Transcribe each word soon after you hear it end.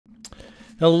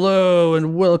Hello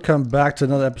and welcome back to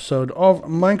another episode of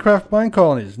Minecraft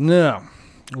Minecolonies. Now,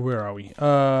 where are we?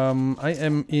 I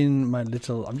am in my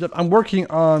little. I'm working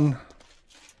on.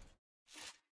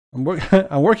 I'm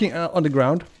working on the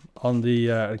ground on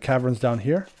the caverns down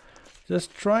here.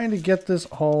 Just trying to get this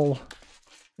all,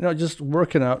 just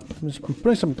working out. I'm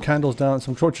putting some candles down,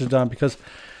 some torches down because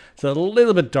it's a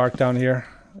little bit dark down here.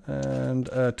 And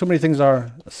too many things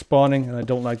are spawning and I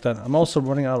don't like that. I'm also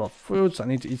running out of food, so I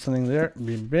need to eat something there.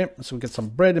 Bim, bim. So we get some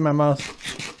bread in my mouth.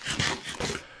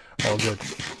 All good.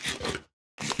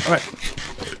 Alright.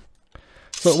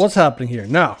 So what's happening here?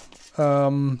 Now,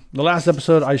 the last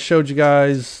episode I showed you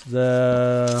guys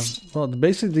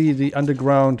basically the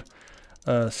underground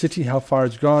city, how far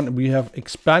it's gone. We have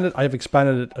expanded. I have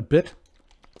expanded it a bit.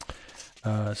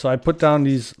 So I put down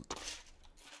these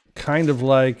kind of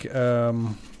like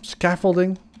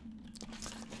scaffolding.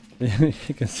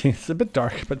 You can see it's a bit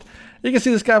dark, but you can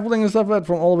see the scaffolding and stuff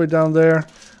from all the way down there,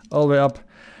 all the way up.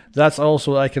 That's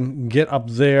also I can get up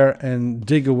there and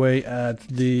dig away at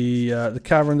the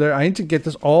cavern there. I need to get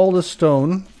all the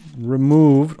stone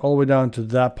removed all the way down to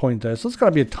that point there. So it's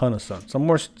gotta be a ton of stone. Some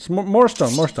more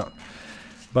stone.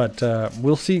 But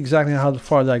we'll see exactly how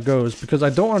far that goes because I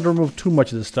don't want to remove too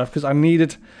much of this stuff because I need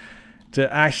it to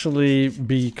actually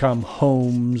become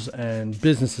homes and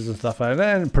businesses and stuff like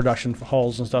that, and production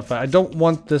halls and stuff like that. I don't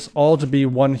want this all to be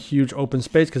one huge open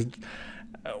space because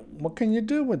what can you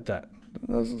do with that?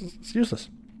 It's useless.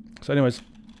 So anyways,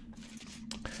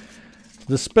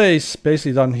 the space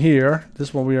basically down here, this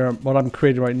is what I'm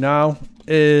creating right now,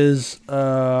 is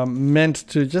meant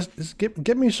to just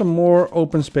get me some more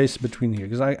open space between here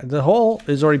because the hole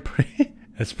is already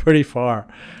it's pretty far,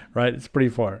 right? It's pretty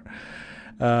far.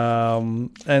 And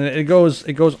it goes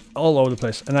all over the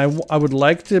place, and I would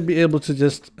like to be able to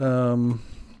just how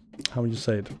would you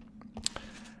say it,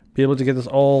 be able to get this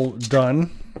all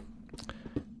done,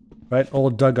 right,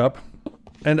 all dug up,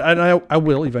 and I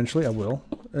will eventually.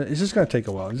 It's just gonna take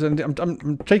a while.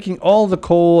 I'm taking all the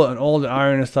coal and all the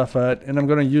iron and stuff out, and I'm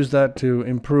gonna use that to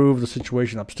improve the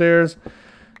situation upstairs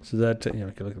so that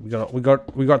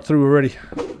we got through already.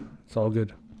 It's all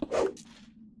good.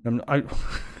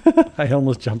 I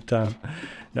almost jumped down.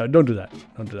 No, don't do that.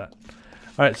 Don't do that.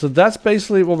 All right, so that's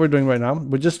basically what we're doing right now.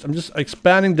 I'm just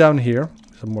expanding down here.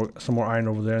 Some more iron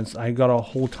over there. And I got a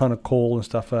whole ton of coal and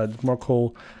stuff. More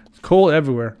coal. It's coal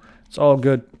everywhere. It's all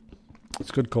good.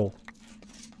 It's good coal.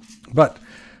 But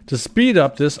to speed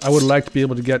up this, I would like to be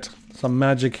able to get some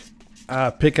magic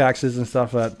pickaxes and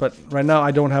stuff. But right now,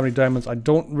 I don't have any diamonds. I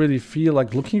don't really feel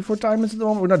like looking for diamonds at the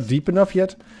moment. We're not deep enough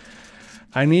yet.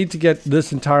 I need to get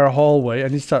this entire hallway. I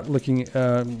need to start looking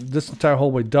this entire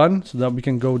hallway done so that we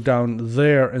can go down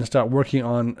there and start working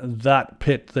on that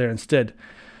pit there instead.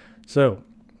 So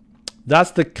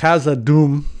that's the Casa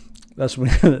Doom. That's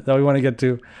that we want to get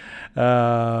to.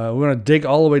 We're going to dig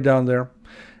all the way down there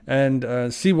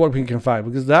and see what we can find,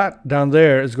 because that down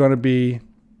there is going to be,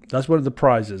 that's where the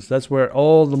prize is. That's where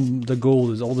all the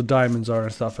gold is, all the diamonds are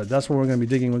and stuff. That's where we're going to be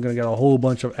digging. We're going to get a whole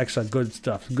bunch of extra good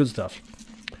stuff.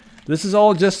 This is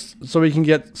all just so we can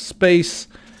get space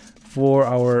for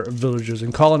our villagers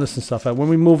and colonists and stuff when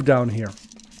we move down here,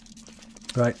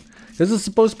 right? This is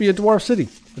supposed to be a dwarf city,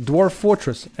 a dwarf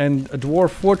fortress, and a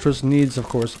dwarf fortress needs, of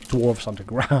course, dwarfs on the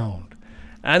ground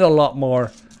and a lot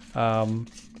more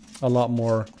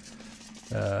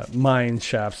mine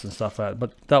shafts and stuff like that.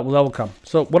 But that will come.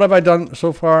 So what have I done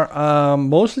so far?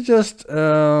 Mostly just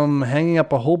hanging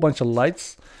up a whole bunch of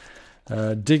lights,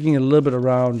 digging a little bit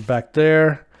around back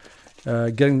there.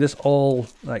 Getting this all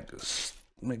like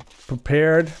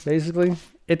prepared. Basically,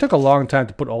 it took a long time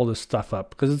to put all this stuff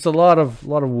up because it's a lot of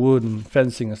wood and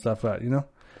fencing and stuff out,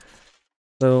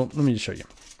 So let me just show you.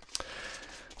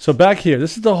 So back here,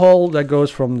 this is the hall that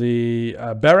goes from the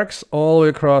barracks all the way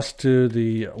across to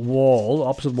the wall,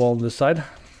 opposite wall on this side,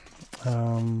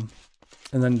 and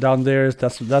then down there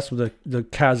that's where the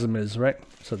chasm is, right?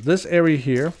 So this area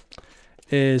here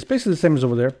is basically the same as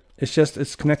over there.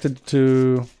 It's connected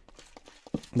to,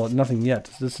 well, nothing yet.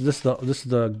 This is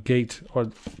the gate or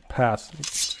path.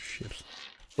 Ships.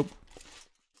 Oh.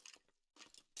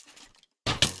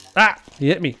 Ah! He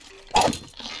hit me.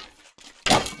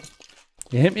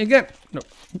 You hit me again. No.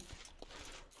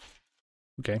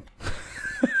 Okay.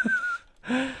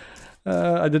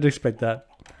 I didn't expect that.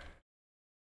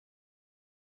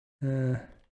 I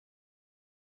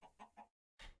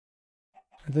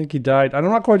think he died. I'm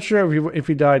not quite sure if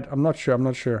he died. I'm not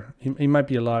sure. He might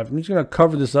be alive. I'm just gonna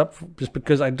cover this up just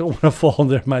because I don't want to fall in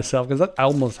there myself, because that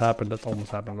almost happened. That's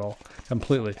almost happened at all.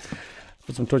 Completely.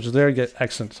 Put some torches there. Get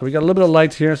excellent. So we got a little bit of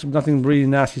light here, so nothing really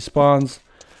nasty spawns.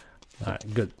 All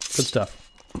right, good stuff.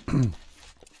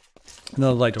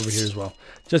 Another light over here as well.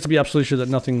 Just to be absolutely sure that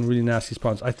nothing really nasty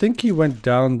spawns. I think he went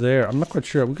down there. I'm not quite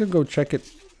sure. We could go check it.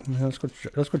 Let's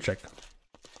go check.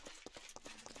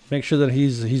 Make sure that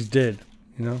he's dead,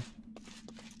 you know.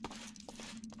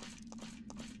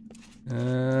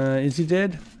 Is he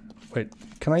dead? Wait,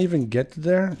 can I even get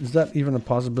there? Is that even a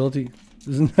possibility?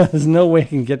 There's no way I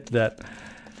can get to that.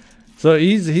 So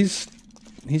he's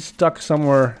stuck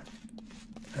somewhere.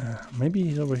 Maybe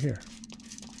he's over here.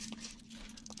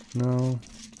 No,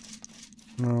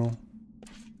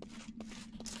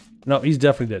 he's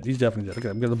definitely dead. He's definitely dead. Okay,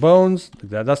 I've got the bones. Like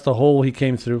that. That's the hole he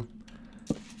came through.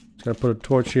 Just gotta put a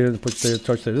torch here. Put the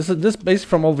torch there. This base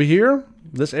from over here,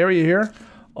 this area here,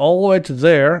 all the way to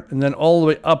there, and then all the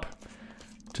way up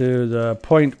to the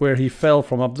point where he fell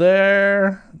from up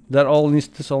there. This all needs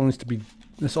to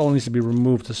be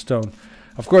removed to stone.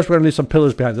 Of course, we're gonna leave some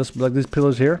pillars behind this, like these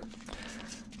pillars here.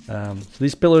 So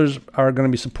these pillars are going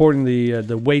to be supporting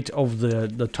the weight of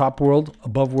the top world,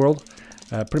 above world,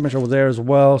 pretty much over there as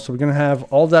well. So we're going to have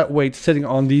all that weight sitting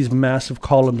on these massive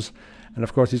columns, and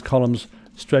of course these columns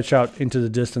stretch out into the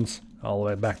distance, all the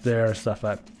way back there and stuff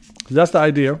like that. So that's the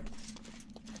idea.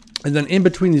 And then in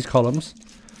between these columns,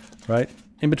 right?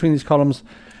 In between these columns,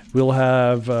 we'll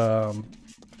have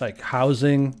like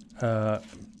housing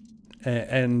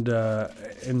and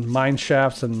mine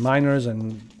shafts and miners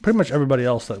and pretty much everybody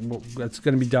else that's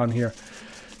going to be down here.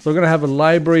 So we're going to have a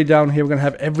library down here. We're going to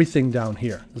have everything down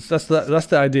here. That's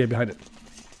the idea behind it.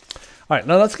 All right,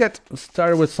 now let's get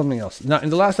started with something else. Now,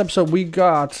 in the last episode, we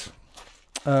got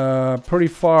pretty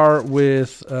far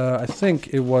with I think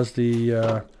it was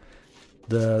the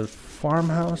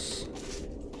farmhouse.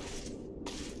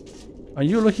 Are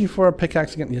you looking for a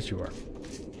pickaxe again? Yes, you are.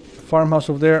 Farmhouse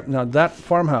over there. Now that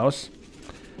farmhouse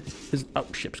is... Oh,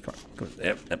 ship's car.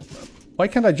 Why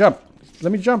can't I jump?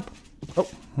 Let me jump. Oh,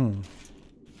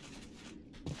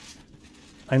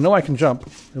 I know I can jump.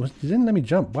 It didn't let me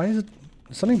jump. Why is it...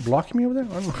 Is something blocking me over there?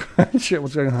 I'm not sure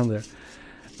what's going on there.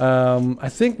 I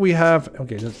think we have...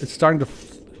 Okay, it's starting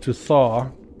to thaw.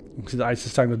 See, the ice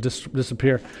is starting to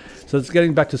disappear. So it's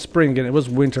getting back to spring again. It was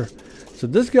winter. So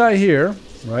this guy here,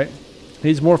 right,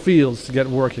 needs more fields to get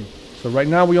working. So right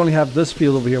now we only have this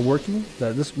field over here working.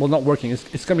 Well, not working.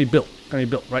 It's gonna be built.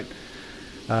 Right?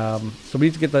 So we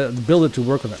need to get the builder to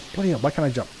work on that. Bloody hell! Why can't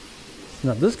I jump?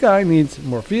 Now this guy needs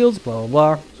more fields. Blah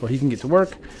blah blah. So he can get to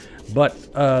work. But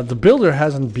the builder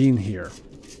hasn't been here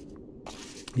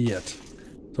yet.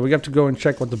 So we have to go and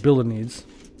check what the builder needs.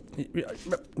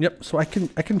 Yep. So I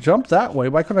can jump that way.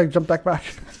 Why couldn't I jump back?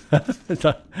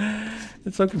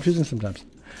 It's so confusing sometimes.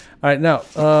 All right, now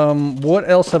what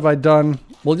else have I done?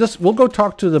 We'll go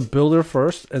talk to the builder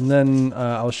first, and then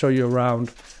I'll show you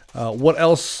around what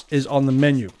else is on the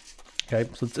menu. Okay,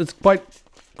 so it's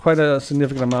quite a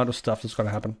significant amount of stuff that's going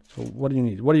to happen. So what do you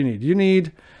need? You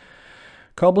need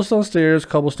cobblestone stairs,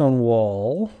 cobblestone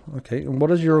wall. Okay, and what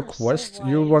is your request?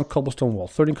 You want cobblestone wall,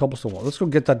 13 cobblestone wall. Let's go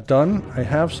get that done. I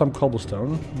have some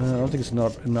cobblestone. I don't think it's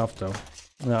not enough though.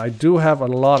 Now, I do have a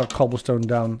lot of cobblestone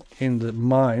down in the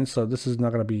mine, so this is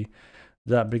not going to be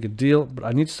that big a deal. But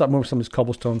I need to start moving some of this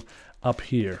cobblestone up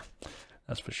here.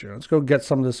 That's for sure. Let's go get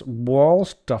some of this wall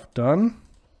stuff done.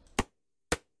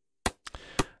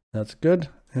 That's good.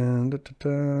 And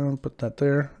put that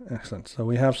there. Excellent. So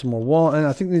we have some more wall, and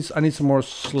I think I need some more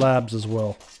slabs as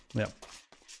well. Yeah.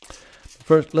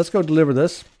 First, let's go deliver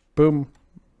this. Boom.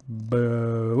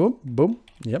 Boom. Boom.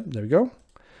 Yep, there we go.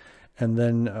 And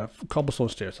then cobblestone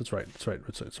stairs. That's right. So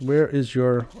where is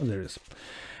your... Oh, there it is.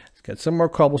 Let's get some more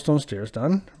cobblestone stairs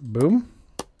done. Boom.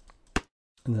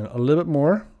 And then a little bit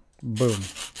more. Boom.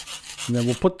 And then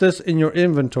we'll put this in your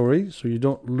inventory so you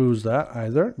don't lose that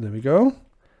either. There we go.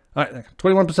 All right,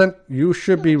 21%. You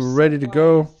should be ready to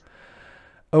go.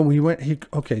 Oh,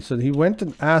 okay, so he went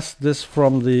and asked this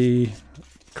from the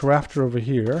crafter over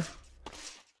here.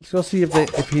 Let's go see if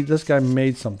this guy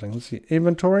made something. Let's see.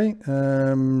 Inventory.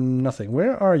 Nothing.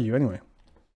 Where are you anyway?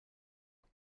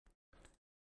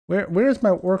 Where is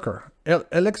my worker?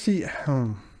 Alexi.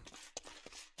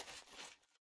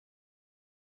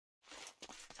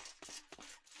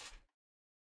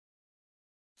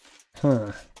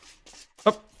 Huh.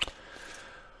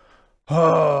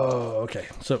 Oh, okay.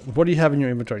 So what do you have in your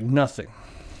inventory? Nothing.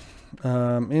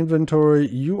 Inventory,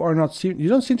 you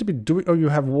don't seem to be doing... Oh, you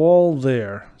have wall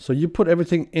there. So you put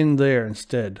everything in there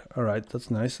instead. All right, that's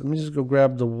nice. Let me just go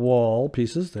grab the wall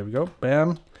pieces. There we go.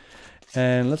 Bam.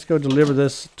 And let's go deliver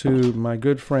this to my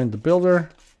good friend, the builder.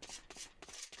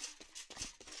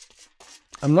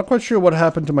 I'm not quite sure what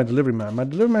happened to my delivery man. My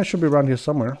delivery man should be around here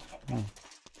somewhere.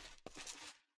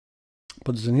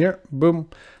 Put this in here. Boom.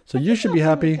 So you should be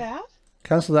happy.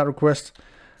 Cancel that request.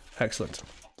 Excellent.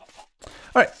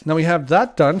 All right, now we have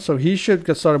that done, so he should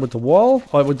get started with the wall,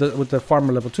 or with the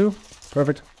farmer level 2.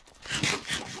 Perfect.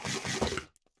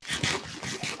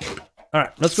 All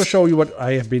right, let's go show you what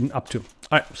I have been up to.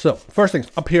 All right, so first things,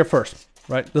 up here first,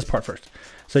 right? This part first.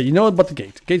 So you know about the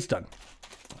gate. Gate's done.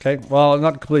 Okay, well,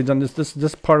 not completely done.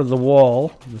 This part of the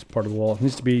wall,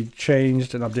 needs to be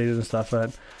changed and updated and stuff,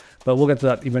 but we'll get to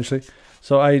that eventually.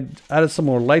 So I added some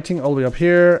more lighting all the way up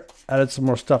here, added some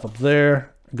more stuff up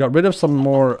there, got rid of some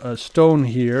more stone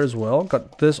here as well,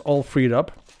 got this all freed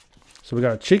up. So we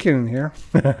got a chicken in here.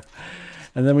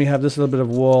 And then we have this little bit of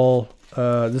wall.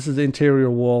 This is the interior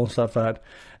wall and stuff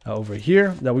over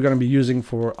here that we're going to be using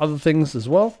for other things as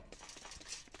well.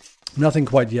 Nothing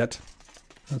quite yet.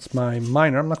 That's my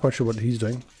miner. I'm not quite sure what he's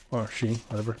doing. Or she,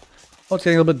 whatever. Oh, it's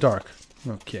getting a little bit dark.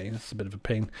 Okay, that's a bit of a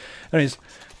pain. Anyways,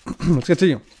 let's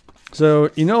continue. So,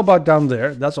 you know about down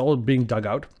there. That's all being dug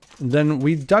out. And then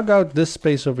we dug out this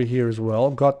space over here as well.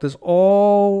 Got this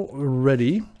all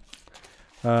ready.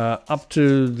 Up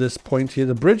to this point here.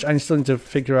 The bridge, I still need to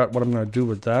figure out what I'm going to do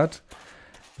with that.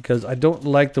 Because I don't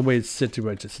like the way it's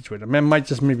situated. I might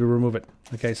just maybe remove it.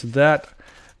 Okay, so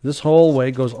this whole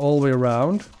way goes all the way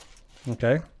around.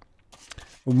 Okay.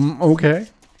 Okay.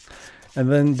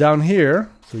 And then down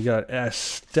here, so we got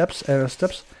steps. Yeah,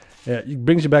 it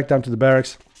brings you back down to the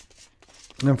barracks.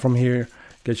 And then from here,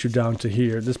 gets you down to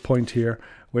here, this point here,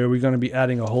 where we're going to be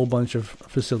adding a whole bunch of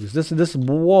facilities. This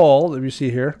wall that you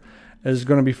see here is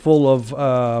going to be full of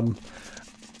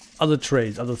other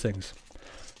trades, other things.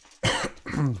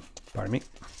 Pardon me.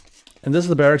 And this is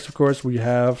the barracks, of course, we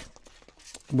still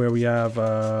have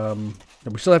to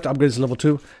upgrade this to level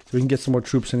 2, so we can get some more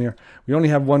troops in here. We only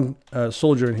have one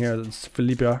soldier in here, that's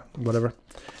Felipe, whatever.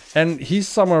 And he's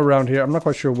somewhere around here, I'm not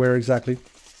quite sure where exactly.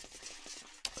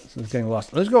 So it's getting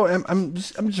lost. Let's go, I'm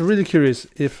just really curious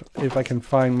if I can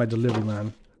find my delivery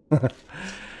man.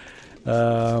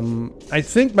 I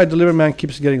think my delivery man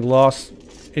keeps getting lost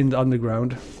in the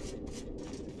underground.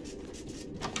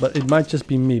 But it might just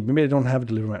be me. Maybe I don't have a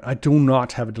delivery man. I do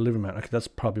not have a delivery man. Okay, that's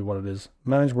probably what it is.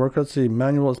 Manage work. Let's see.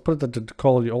 Manual. Let's put it to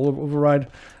quality override.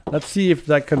 Let's see if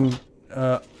that can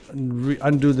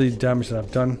undo the damage that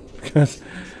I've done. Because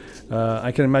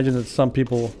I can imagine that some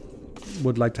people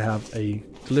would like to have a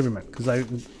delivery man. Because they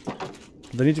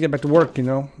need to get back to work, you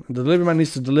know. The delivery man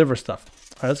needs to deliver stuff.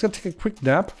 All right, let's go take a quick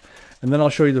nap. And then I'll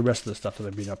show you the rest of the stuff that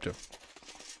I've been up to.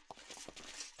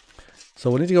 So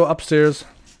we need to go upstairs.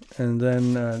 And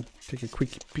then take a quick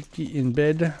peeky in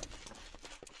bed.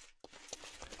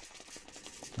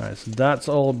 Alright, so that's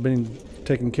all been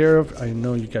taken care of. I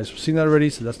know you guys have seen that already,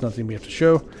 so that's nothing we have to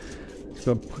show. Let's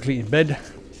go quickly in bed.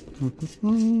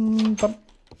 And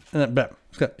then bam.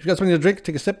 If you got something to drink,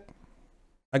 take a sip.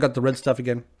 I got the red stuff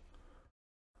again.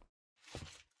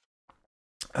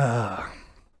 Heard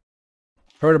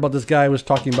about this guy who was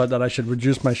talking about that I should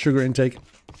reduce my sugar intake.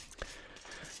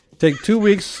 Take 2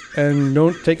 weeks and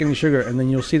don't take any sugar, and then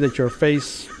you'll see that your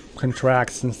face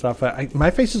contracts and stuff.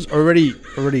 My face is already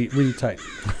really tight.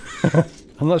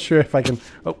 I'm not sure if I can.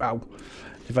 Oh, ow!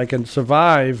 If I can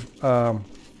survive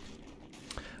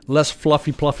less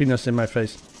fluffiness in my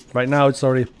face. Right now, it's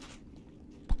already.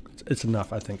 It's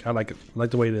enough. I think I like it. I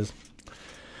like the way it is.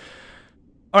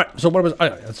 All right. So what was? Oh,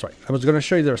 yeah, that's right. I was going to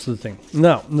show you the rest of the thing.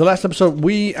 Now, in the last episode,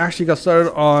 we actually got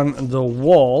started on the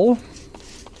wall.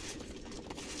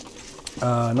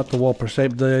 Not the wall per se,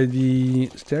 the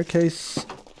staircase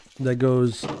that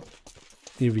goes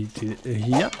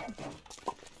here.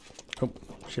 Oh,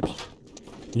 ships.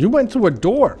 You went through a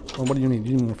door. Oh, what do you need?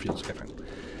 You need more fuels. Okay, fine.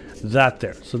 That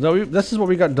there. So this is what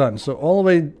we got done. So all the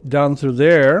way down through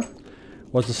there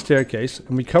was the staircase,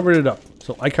 and we covered it up.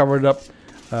 So I covered it up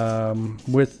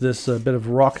with this bit of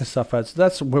rock and stuff. So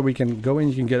that's where we can go in.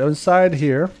 You can get inside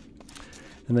here,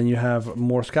 and then you have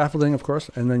more scaffolding, of course,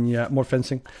 and then more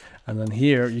fencing. And then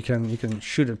here you can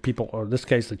shoot at people, or in this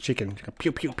case the chicken. You can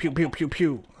pew pew pew pew pew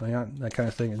pew, yeah, that kind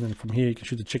of thing. And then from here you can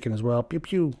shoot the chicken as well, pew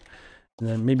pew. And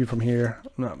then maybe from here,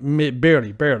 no,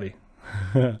 barely.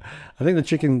 I think the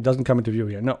chicken doesn't come into view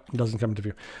here. No, it doesn't come into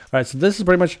view. All right, so this is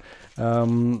pretty much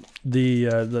the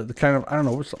kind of, I don't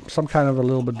know, some kind of a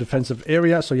little bit defensive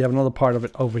area. So you have another part of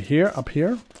it over here, up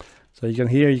here. So you can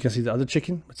see the other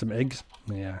chicken with some eggs.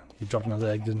 Yeah, he dropped another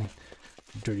egg, didn't he?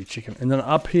 Dirty chicken. And then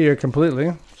up here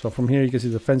completely, so from here you can see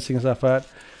the fencing and stuff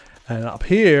and up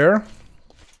here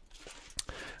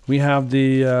we have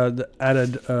the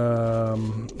added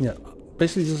yeah,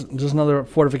 basically just another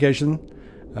fortification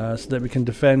so that we can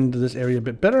defend this area a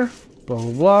bit better, blah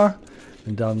blah blah.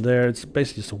 And down there it's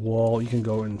basically just a wall. You can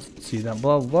go and see that,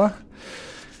 blah blah blah.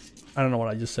 I don't know what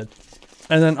I just said.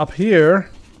 And then up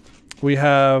here We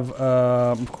have,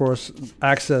 of course,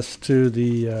 access to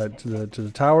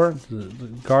the tower, the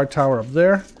guard tower up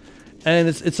there, and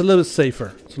it's a little bit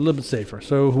safer. It's a little bit safer.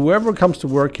 So whoever comes to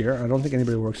work here, I don't think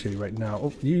anybody works here right now.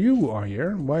 Oh, you are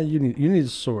here. Why you need a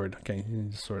sword? Okay, you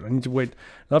need a sword. I need to wait.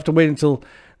 I'll have to wait until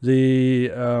the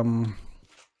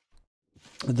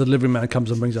delivery man comes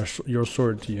and brings your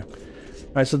sword to you.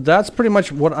 All right, so that's pretty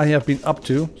much what I have been up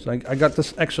to. So I got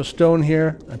this extra stone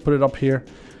here. I put it up here.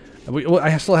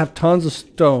 I still have tons of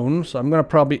stone, so I'm going to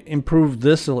probably improve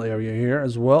this little area here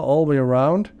as well, all the way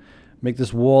around. Make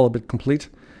this wall a bit complete.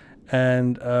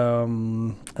 And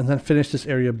then finish this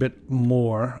area a bit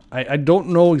more. I don't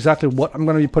know exactly what I'm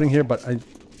going to be putting here, but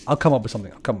I'll come up with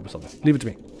something. Leave it to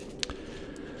me.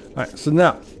 Alright, so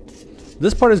now,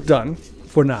 this part is done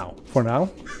for now.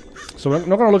 So we're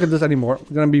not going to look at this anymore.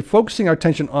 We're going to be focusing our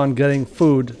attention on getting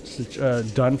food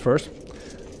done first.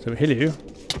 So hello.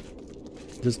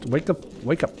 Just wake up.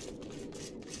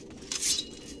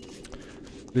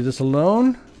 Leave this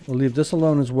alone. We'll leave this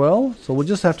alone as well. So we'll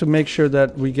just have to make sure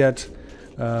that we get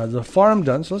the farm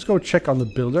done. So let's go check on the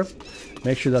builder.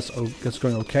 Make sure that's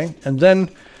going okay. And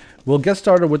then we'll get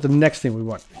started with the next thing we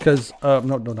want. Because, no,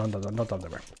 not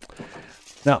that way.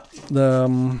 Now,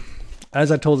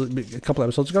 as I told a couple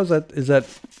episodes ago, is that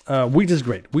wheat is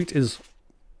great. Wheat is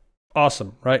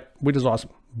awesome, right? Wheat is awesome.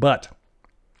 But,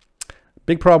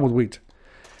 big problem with wheat.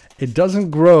 It doesn't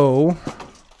grow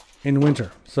in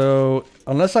winter. So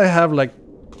unless I have like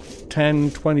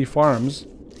 10, 20 farms,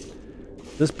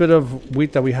 this bit of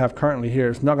wheat that we have currently here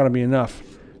is not going to be enough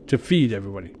to feed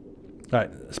everybody. Right,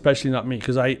 especially not me,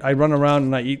 because I run around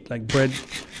and I eat like bread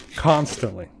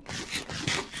constantly.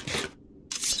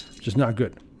 Which is not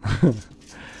good.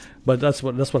 But that's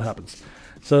what happens.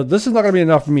 So this is not going to be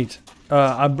enough meat.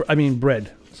 I mean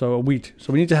bread. So wheat.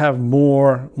 So we need to have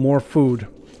more food.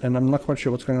 And I'm not quite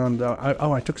sure what's going on.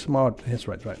 I took some out. Yes,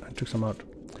 right. I took some out.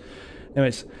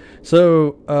 Anyways,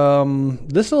 so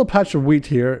this little patch of wheat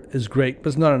here is great, but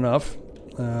it's not enough.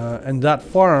 And that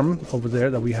farm over there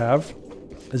that we have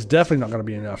is definitely not going to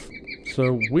be enough.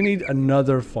 So we need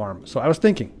another farm. So I was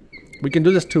thinking, we can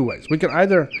do this two ways. We can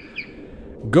either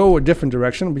go a different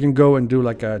direction. We can go and do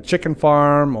like a chicken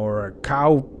farm or a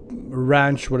cow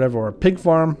ranch, whatever, or a pig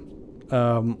farm.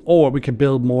 Or we can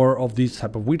build more of these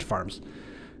type of wheat farms.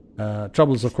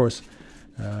 Trouble is, of course,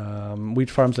 wheat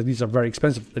farms like these are very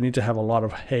expensive. They need to have a lot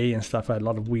of hay and stuff, a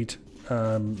lot of wheat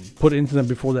put into them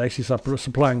before they actually start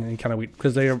supplying any kind of wheat,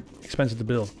 because they are expensive to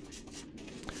build.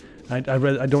 I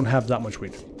don't have that much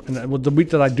wheat. And with the wheat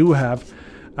that I do have,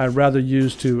 I'd rather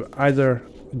use to either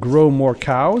grow more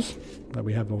cows that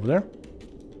we have over there,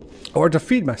 or to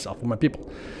feed myself and my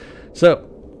people. So,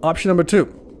 option number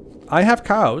 2. I have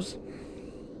cows.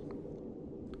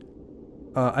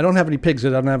 I don't have any pigs. I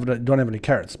don't have any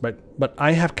carrots, but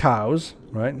I have cows,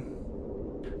 right?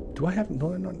 Do I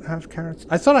not have carrots?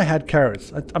 I thought I had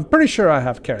carrots. I'm pretty sure I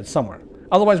have carrots somewhere.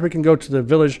 Otherwise, we can go to the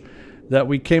village that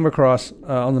we came across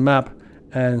on the map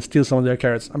and steal some of their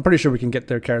carrots. I'm pretty sure we can get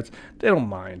their carrots. They don't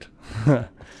mind.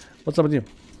 What's up with you?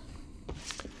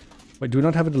 Wait, do we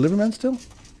not have a delivery man still?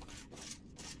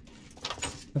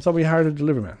 I thought we hired a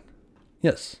delivery man.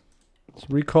 Yes. Let's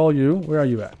recall you. Where are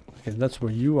you at? Okay, that's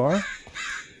where you are.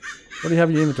 What do you have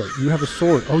in your inventory? You have a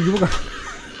sword. Oh, you were going...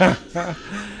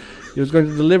 He was going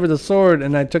to deliver the sword,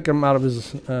 and I took him out of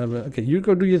his... okay, you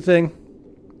go do your thing.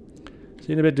 See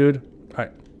you in a bit, dude.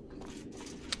 Alright.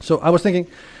 So, I was thinking...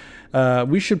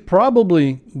 we should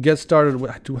probably get started with...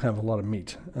 I do have a lot of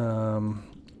meat.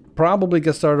 Probably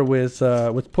get started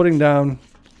with putting down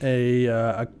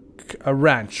a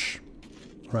ranch.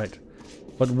 Right.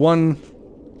 But one...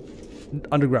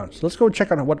 underground. So let's go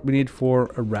check on what we need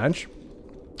for a ranch.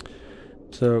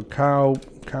 So cow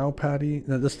patty.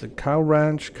 No, this is the cow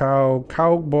ranch.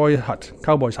 Cowboy's hut.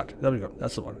 There we go.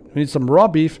 That's the one. We need some raw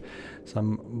beef,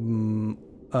 some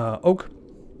oak.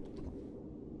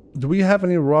 Do we have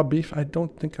any raw beef? I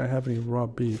don't think I have any raw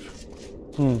beef.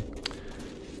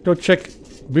 Go check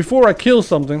before I kill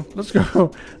something. Let's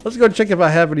go. Let's go check if I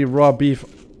have any raw beef.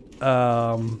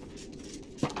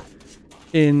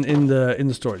 In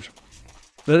the storage.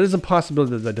 There is a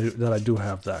possibility that I do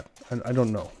have that. I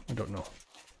don't know.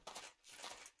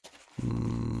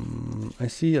 I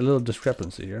see a little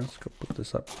discrepancy here. Let's go put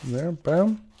this up there.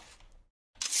 Bam.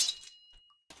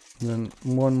 And then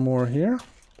one more here.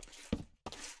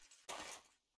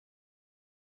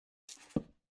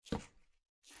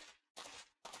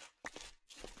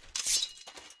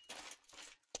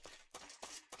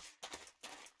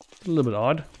 It's a little bit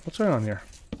odd. What's going on here?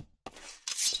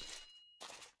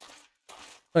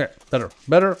 Okay, better.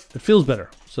 It feels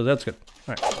better, so that's good.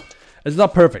 All right. It's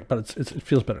not perfect, but it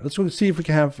feels better. Let's go see if we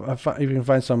can have if we can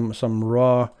find some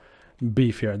raw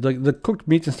beef here. The cooked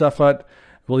meat and stuff that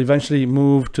will eventually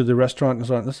move to the restaurant and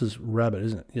so on. This is rabbit,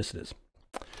 isn't it? Yes, it is.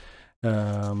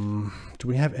 Do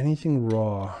we have anything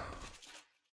raw?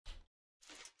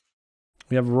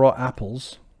 We have raw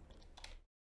apples.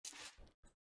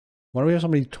 Why do we have so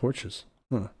many torches?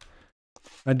 Huh.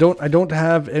 I don't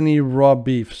have any raw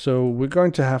beef, so we're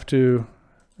going to have to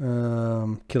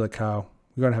kill a cow.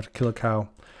 We're going to have to kill a cow.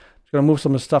 Just gonna move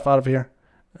some of the stuff out of here.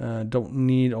 Don't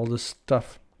need all this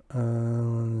stuff.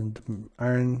 Iron.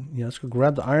 Yeah, let's go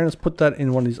grab the iron. Let's put that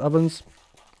in one of these ovens.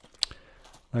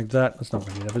 Like that. That's not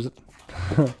going to be enough, is it?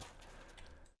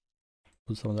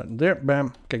 Put some of that in there.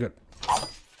 Bam. Okay, good.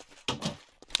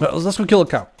 Well, let's go kill a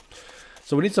cow.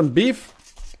 So we need some beef,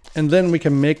 and then we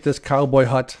can make this cowboy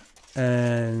hut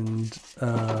and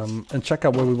check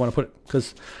out where we want to put it.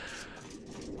 Because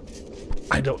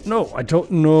I don't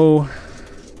know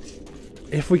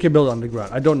if we can build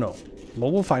underground. I don't know.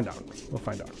 Well, we'll find out. We'll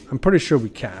find out. I'm pretty sure we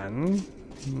can.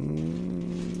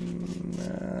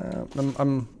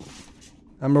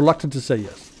 I'm reluctant to say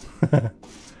yes.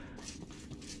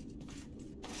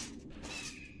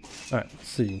 Alright, let's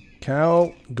see.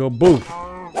 Cow, go boom.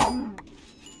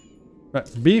 Right,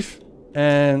 beef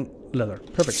and leather.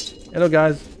 Perfect. Hello,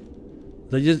 guys.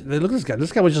 They look at this guy.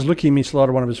 This guy was just looking at me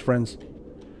slaughter one of his friends.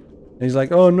 And he's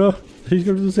like, oh no, he's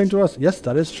going to do the same to us. Yes,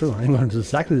 that is true. I'm going to do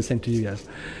exactly the same to you guys.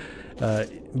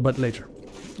 But later.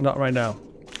 Not right now.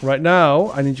 Right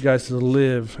now, I need you guys to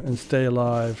live and stay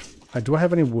alive. Do I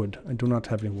have any wood? I do not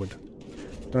have any wood.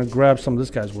 I'm going to grab some of this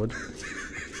guy's wood.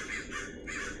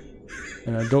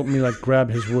 And I don't mean like grab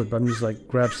his wood, but I'm just like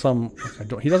grab some.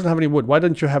 He doesn't have any wood. Why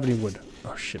don't you have any wood?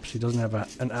 Oh, ships. He doesn't have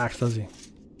an axe, does he?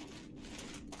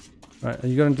 Alright, are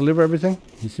you going to deliver everything?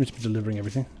 He seems to be delivering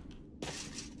everything.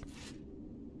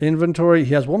 Inventory.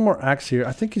 He has one more axe here.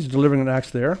 I think he's delivering an axe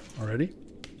there already.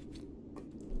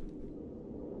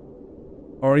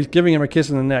 Or he's giving him a kiss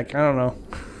in the neck. I don't know.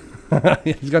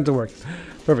 He's got to work.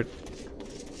 Perfect.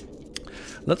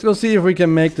 Let's go see if we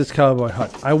can make this cowboy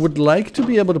hut. I would like to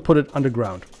be able to put it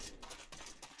underground.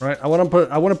 Right? I want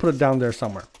to put it down there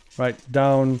somewhere. Right?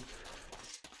 Down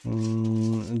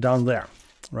there.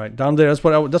 Right? Down there. That's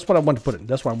what I want to put it.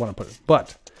 That's where I want to put it.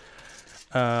 But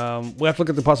we have to look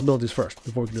at the possibilities first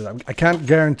before we can do that. I can't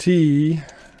guarantee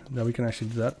that we can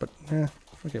actually do that, but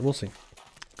okay, we'll see.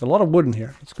 Got a lot of wood in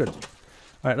here. That's good.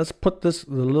 All right, let's put this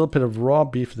little bit of raw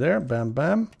beef there. Bam,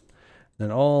 bam.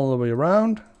 Then all the way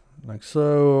around, like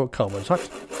so. Cowboy's hut.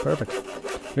 Perfect.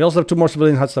 We also have 2 more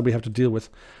civilian huts that we have to deal with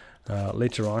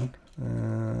later on.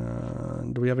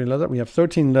 Do we have any leather? We have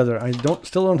 13 leather. I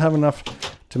still don't have enough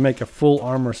to make a full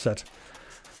armor set,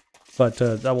 but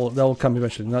that will come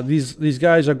eventually. Now these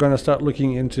guys are going to start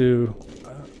looking into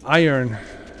iron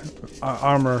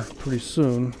armor pretty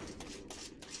soon.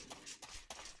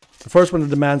 The first one that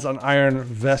demands an iron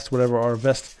vest, whatever, or a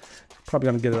vest, probably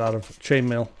going to get it out of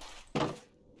chainmail.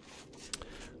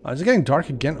 Is it getting dark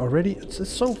again already? It's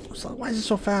so why is it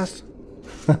so fast?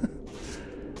 All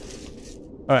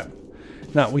right,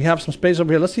 now we have some space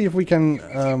over here. Let's see if we can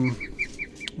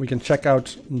check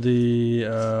out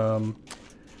the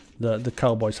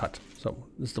cowboy's hut. So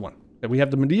this is the one. We have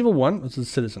the medieval one. This is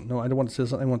the citizen. No, I don't want the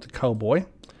citizen. I want the cowboy.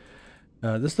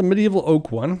 This is the medieval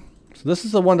oak one. So this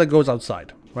is the one that goes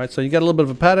outside, right? So you get a little bit of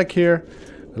a paddock here,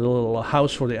 a little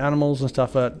house for the animals and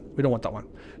stuff. We don't want that one.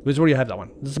 We already have that one.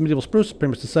 This is medieval spruce, pretty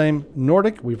much the same.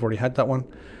 Nordic, we've already had that one.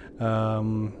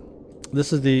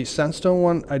 This is the sandstone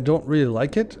one. I don't really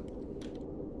like it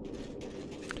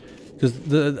because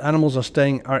the animals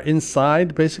are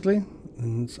inside basically.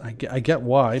 And I get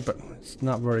why, but it's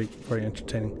not very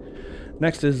entertaining.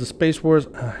 Next is the Space Wars.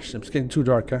 It's getting too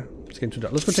dark, huh? It's getting too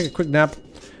dark. Let's go take a quick nap,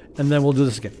 and then we'll do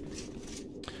this again.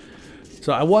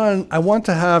 So I want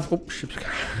to have. Oh, ships.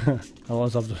 I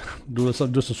was have to do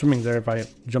some swimming there if I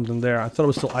jumped in there. I thought it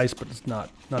was still ice, but it's not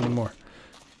anymore.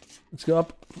 Let's go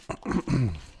up.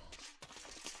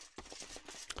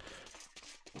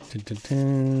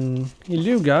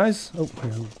 Hello, guys. Oh,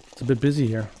 it's a bit busy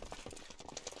here.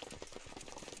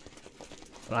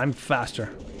 But I'm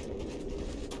faster.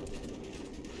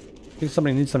 I think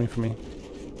somebody needs something from me.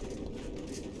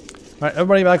 Alright,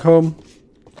 everybody back home.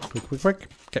 Quick.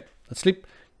 Okay, let's sleep.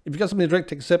 If you got something to drink,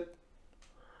 take a sip.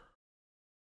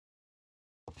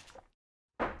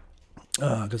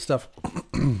 Good stuff.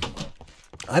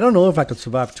 I don't know if I could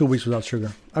survive 2 weeks without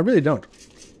sugar. I really don't.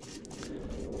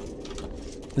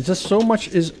 It's just so much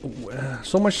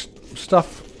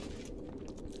stuff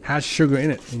has sugar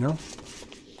in it, you know?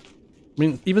 I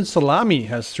mean, even salami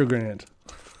has sugar in it.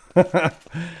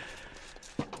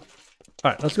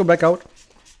 Alright, let's go back out.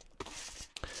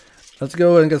 let's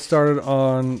go and get started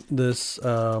on this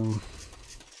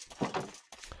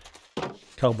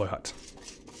cowboy hut.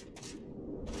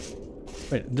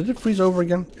 Wait, did it freeze over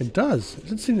again? It does. It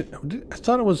didn't seem to, I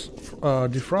thought it was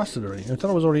defrosted already. I thought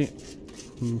it was already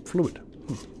fluid.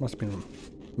 Must be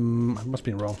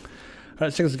wrong.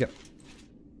 Alright, check this again.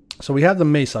 So we have the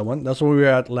mesa one. That's what we were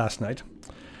at last night.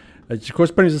 It's of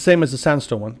course pretty much the same as the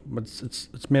sandstone one, but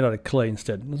it's made out of clay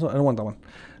instead. I don't want that one.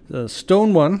 The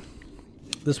stone one,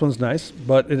 this one's nice,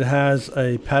 but it has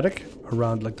a paddock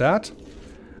around like that,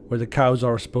 where the cows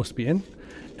are supposed to be in.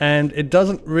 And it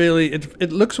doesn't really,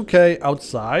 it looks okay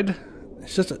outside.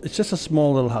 It's just a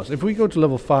small little house. If we go to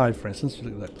level 5, for instance,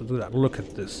 look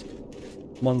at this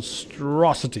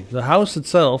monstrosity. The house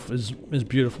itself is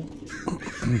beautiful.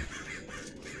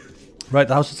 Right,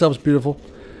 the house itself is beautiful.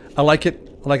 I like it.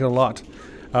 I like it a lot.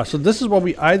 So this is what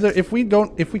we either, if we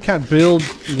can't build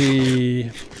the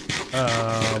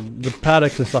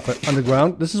paddocks and stuff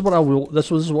underground, this is what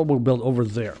we'll build over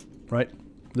there, right?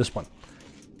 This one.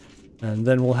 And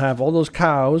then we'll have all those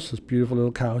cows, those beautiful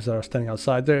little cows that are standing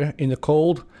outside there in the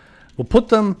cold. We'll put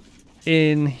them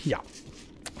in here.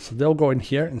 So they'll go in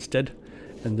here instead,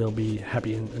 and they'll be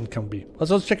happy and comfy. Let's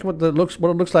also check what it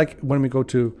looks like when we go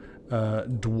to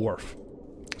dwarf.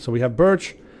 So we have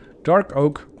birch, dark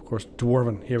oak, of course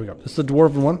dwarven. Here we go. This is the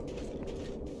dwarven one.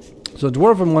 So the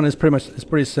dwarven one is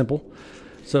pretty simple.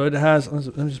 So it has,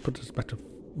 let me just put this back to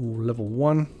level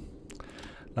 1.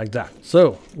 Like that.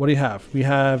 So, what do you have? We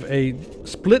have a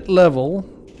split level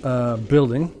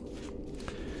building.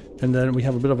 And then we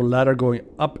have a bit of a ladder going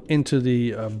up into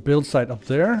the build site up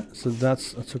there. So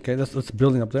that's okay. That's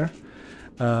building up there.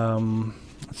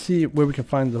 Let's see where we can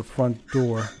find the front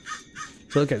door.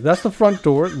 So, okay, that's the front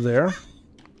door there.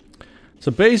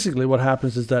 So basically what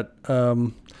happens is that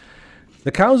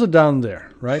the cows are down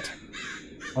there, right?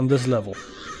 On this level.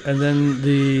 And then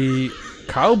the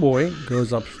cowboy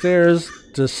goes upstairs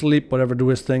to sleep, whatever, do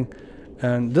his thing,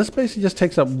 and this basically just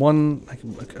takes up one,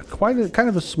 kind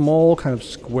of a small kind of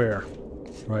square,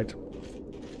 right?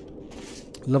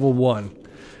 Level 1.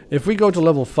 If we go to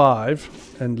level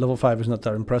 5, and level 5 is not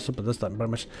that impressive, but that's not very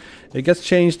much. It gets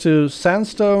changed to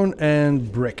sandstone and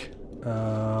brick,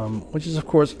 which is of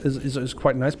course is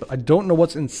quite nice. But I don't know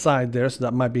what's inside there, so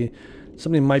that might be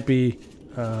something might be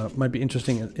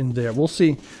interesting in there. We'll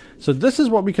see. So this is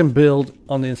what we can build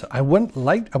on the inside. I would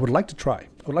like to try.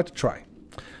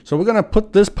 So we're gonna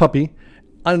put this puppy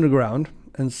underground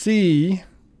and see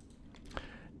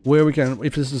where we can,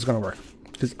 if this is gonna work.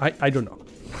 Because I don't know.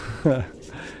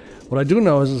 What I do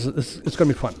know is it's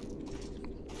gonna be fun.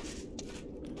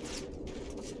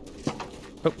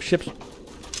 Oh, ships.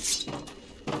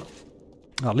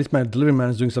 Oh, at least my delivery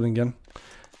man is doing something again.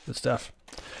 Good stuff.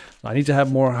 I need to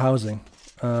have more housing.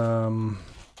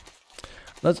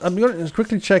 I'm going to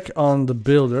quickly check on the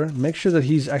builder, make sure that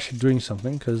he's actually doing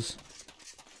something, because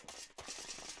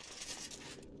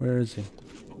where is he?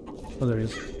 Oh, there he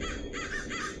is.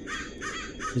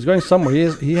 He's going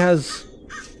somewhere. He has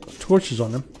torches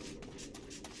on him.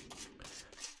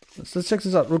 Let's check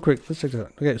this out real quick. Let's check this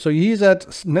out. Okay, so he's at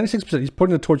 96%. He's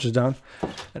putting the torches down,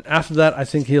 and after that, I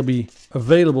think he'll be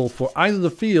available for either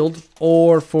the field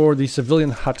or for the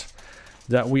civilian hut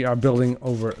that we are building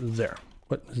over there.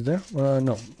 What is there?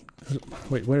 No.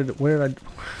 Wait, where did I?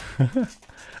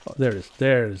 Oh, there it is.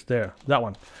 There. That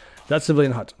one. That's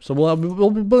civilian hut. So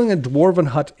we'll be building a dwarven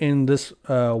hut in this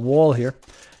wall here.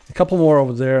 A couple more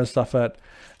over there and stuff.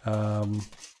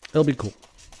 It'll be cool.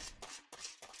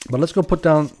 But let's go put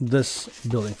down this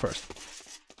building first.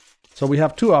 So we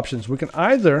have two options. We can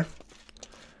either,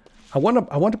 I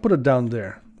want to put it down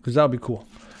there because that would be cool.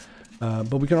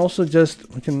 But we can also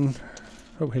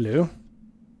oh, hello.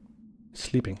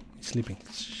 Sleeping. So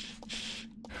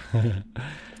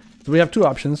we have two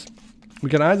options. We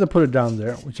can either put it down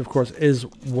there, which of course is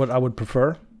what I would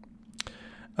prefer,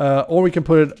 or we can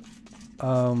put it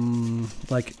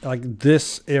like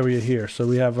this area here. So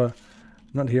we have a,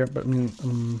 not here, but I mean,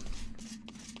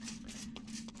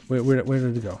 where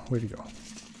did it go? Where'd it go?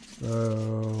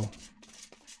 So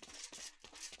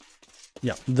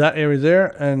yeah, that area there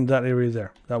and that area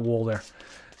there, that wall there.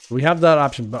 We have that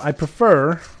option, but I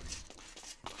prefer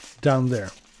down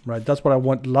there, right? That's what I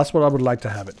want. That's what I would like to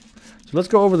have it. So let's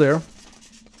go over there.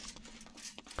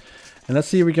 And let's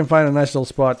see if we can find a nice little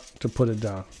spot to put it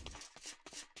down.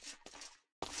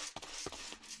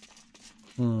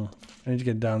 I need to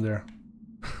get down there.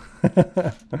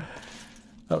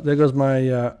 Oh, there goes my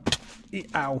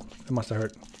ow, that must have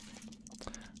hurt.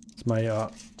 It's my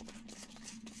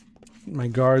my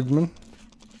guardsman.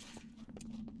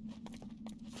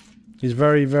 He's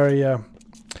very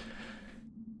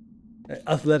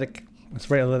athletic. It's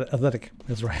very athletic.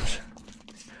 That's right.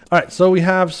 All right, so we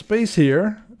have space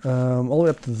here, all the way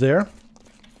up to there.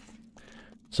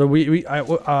 So what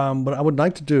I would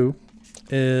like to do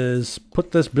is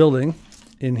put this building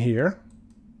in here.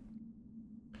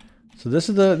 So this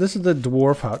is the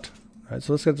dwarf hut. All right,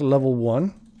 so let's get to level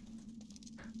 1.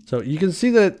 So you can see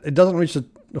that it doesn't reach the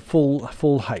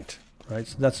full height, right?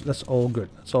 So that's all good.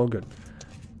 That's all good.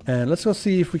 And let's go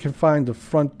see if we can find the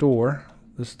front door.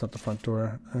 This is not the front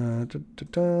door. That's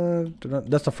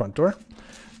the front door.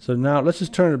 So now let's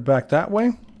just turn it back that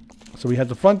way. So we have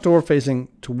the front door facing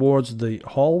towards the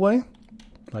hallway,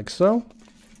 like so.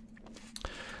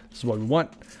 This is what we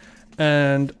want.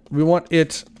 And we want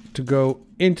it to go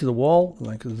into the wall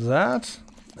like that.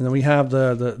 And then we have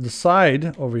the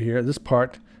side over here. This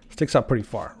part sticks out pretty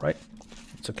far, right?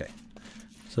 It's okay.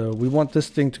 So we want this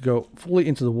thing to go fully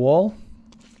into the wall.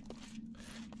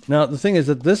 Now the thing is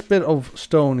that this bit of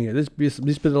stone here, these bits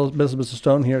of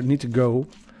stone here need to go.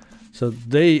 So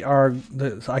they are,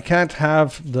 I can't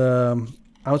have the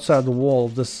outside of the wall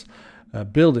of this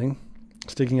building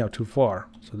sticking out too far.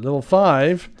 So level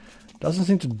 5 doesn't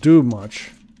seem to do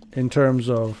much in terms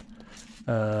of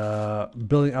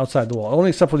building outside the wall, only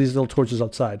except for these little torches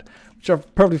outside, which are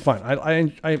perfectly fine.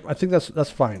 I think that's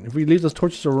fine. If we leave those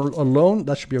torches alone,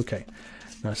 that should be okay.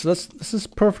 Now, so this is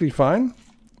perfectly fine.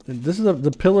 This is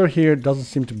the pillar here doesn't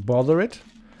seem to bother it.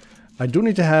 I do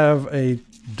need to have a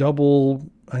double.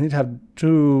 I need to have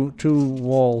two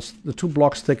walls, the 2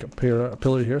 blocks thick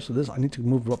pillar here. So this I need to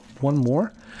move up one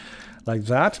more, like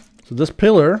that. So this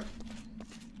pillar,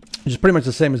 which is pretty much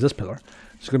the same as this pillar,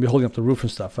 it's going to be holding up the roof and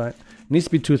stuff, right? It needs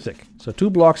to be 2 thick. So 2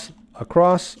 blocks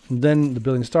across, and then the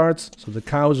building starts. So the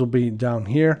cows will be down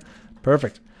here.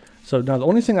 Perfect. So now the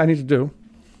only thing I need to do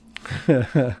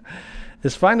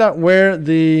is find out where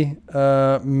the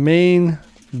main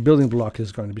building block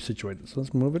is going to be situated. So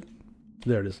let's move it.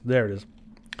 There it is. There it is.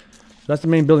 So that's the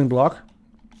main building block.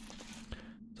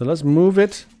 So let's move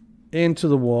it into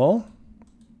the wall.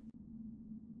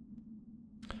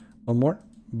 One more.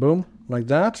 Boom. Like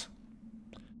that.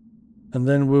 And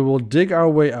then we will dig our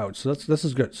way out. So this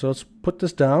is good. So let's put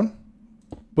this down.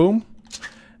 Boom.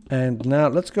 And now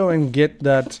let's go and get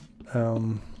that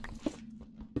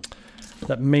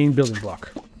that main building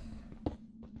block.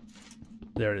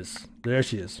 There it is. There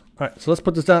she is. All right, so let's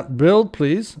put this down. Build,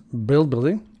 please. Build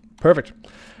building. Perfect.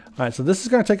 All right, so this is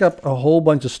going to take up a whole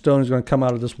bunch of stone. Is going to come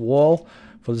out of this wall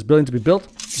for this building to be built.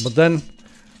 But then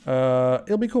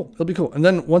it'll be cool. It'll be cool. And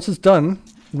then once it's done,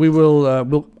 we will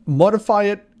we'll modify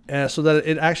it so that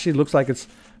it actually looks like it's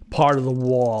part of the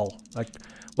wall. Like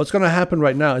what's going to happen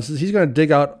right now is he's going to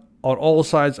dig out on all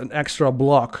sides an extra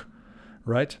block,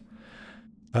 right?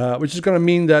 Which is going to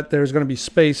mean that there's going to be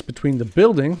space between the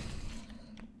building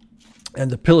and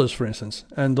the pillars, for instance,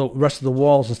 and the rest of the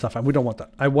walls and stuff. And we don't want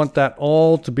that. I want that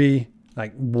all to be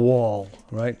like wall,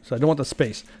 right? So I don't want the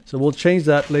space. So we'll change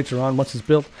that later on once it's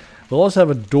built. We'll also have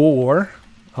a door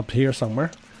up here somewhere.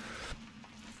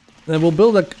 And we'll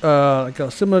build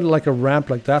a similar like a ramp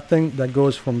like that thing that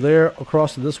goes from there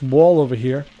across to this wall over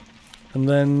here, and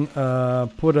then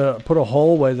put a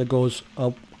hallway that goes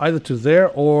up either to there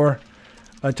or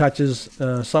attaches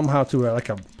somehow to like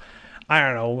a, I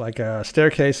don't know, like a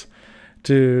staircase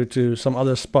to some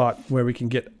other spot where we can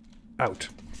get out.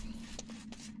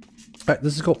 All right,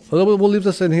 this is cool. We'll leave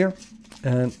this in here,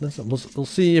 and we'll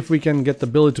see if we can get the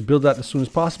ability to build that as soon as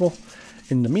possible.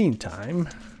 In the meantime,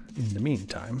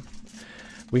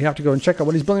 we have to go and check out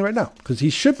what he's building right now, because he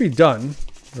should be done,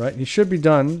 right? He should be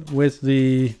done with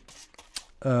the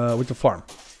farm.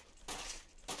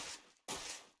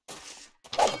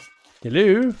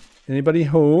 Hello, anybody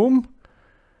home?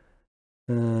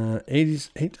 8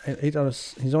 out of,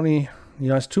 he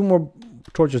has 2 more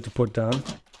torches to put down,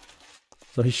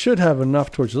 so he should have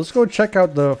enough torches. Let's go check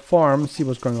out the farm, see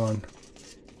what's going on.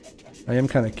 I am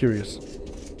kind of curious.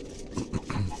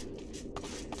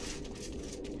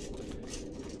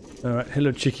 All right,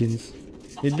 hello chickens.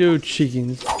 Hello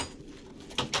chickens.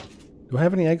 Do I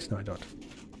have any eggs? No, I don't.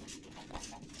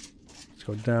 Let's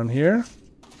go down here.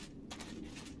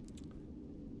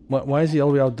 Why is he all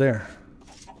the way out there?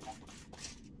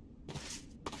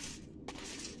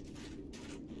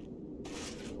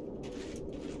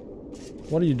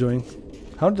 What are you doing?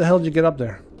 How the hell did you get up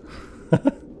there?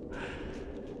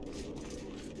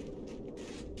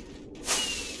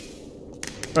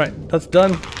 Alright, that's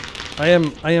done. I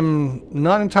am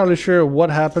not entirely sure what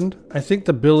happened. I think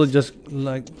the builder just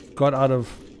like got out of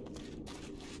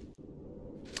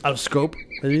scope,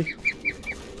 maybe.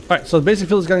 Alright, so the basic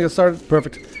field is gonna get started.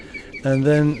 Perfect. And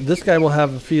then this guy will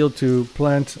have a field to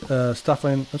plant stuff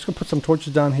in. Let's go put some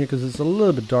torches down here because it's a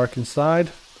little bit dark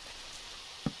inside.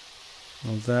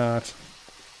 Like that.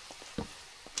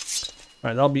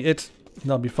 Alright, that'll be it.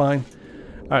 That'll be fine.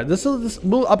 Alright,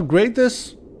 we'll upgrade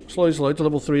this slowly to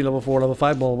level 3, level 4, level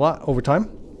 5, blah, blah, blah, over time.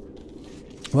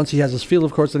 Once he has his field,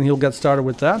 of course, then he'll get started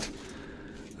with that.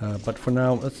 But for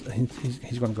now,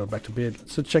 he's going to go back to bed.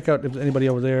 So check out if there's anybody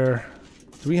over there.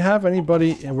 Do we have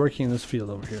anybody working in this field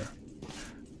over here?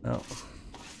 No.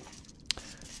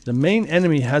 The main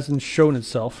enemy hasn't shown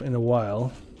itself in a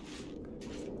while.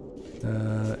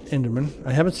 Enderman.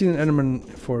 I haven't seen an Enderman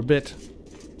for a bit.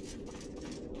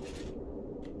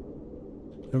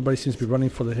 Everybody seems to be running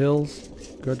for the hills.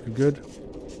 Good, good, good.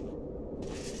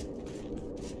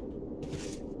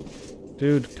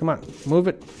 Dude, come on, move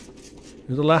it.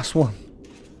 You're the last one.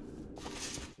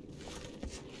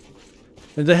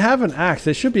 If they have an axe,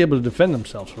 they should be able to defend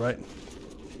themselves, right?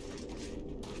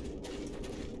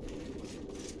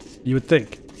 You would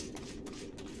think.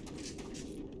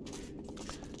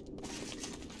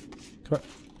 Come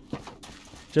on.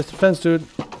 Just defense, dude.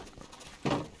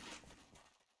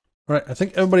 Alright, I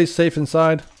think everybody's safe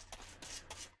inside.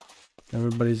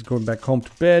 Everybody's going back home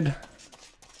to bed.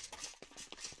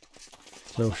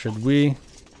 So should we?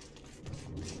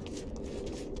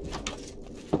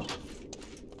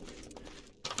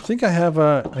 I think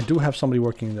I do have somebody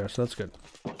working there, so that's good.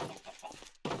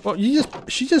 Well,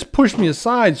 she just pushed me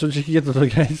aside so she could get to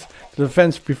the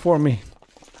fence before me.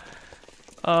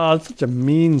 Oh, such a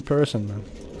mean person, man.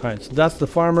 Alright, so that's the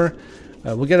farmer.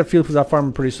 We'll get a feel for that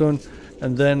farmer pretty soon.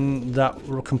 And then that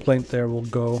complaint there will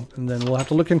go. And then we'll have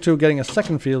to look into getting a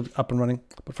second field up and running.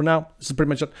 But for now, this is pretty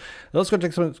much it. Let's go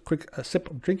take some quick sip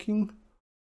of drinking.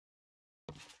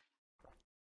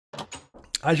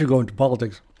 I should go into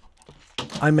politics.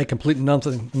 I make complete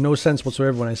nothing, no sense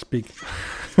whatsoever when I speak.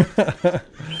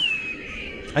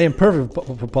 I am perfect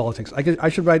for politics. I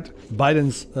should write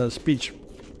Biden's speech.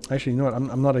 Actually, you know what?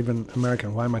 I'm not even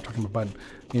American. Why am I talking about Biden?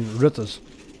 I mean,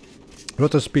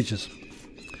 Rutte's speeches.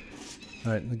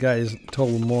 Alright, the guy is a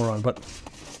total moron, but...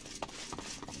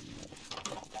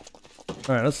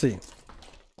 Alright, let's see.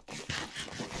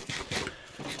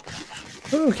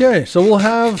 Okay, so we'll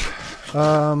have...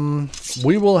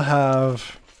 we will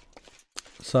have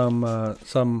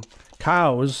some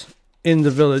cows in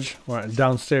the village, or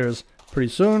downstairs,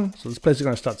 pretty soon. So this place is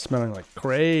going to start smelling like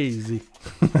crazy.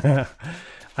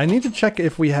 I need to check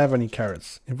if we have any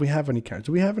carrots. If we have any carrots.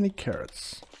 Do we have any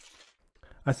carrots?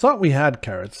 I thought we had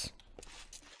carrots.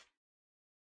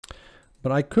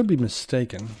 But I could be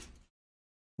mistaken.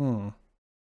 You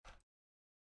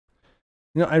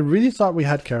know, I really thought we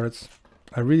had carrots.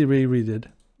 I really did.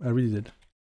 I really did.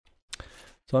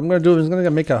 So I'm going to do is I'm going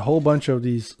to make a whole bunch of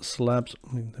these slabs.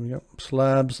 There we go.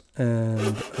 Slabs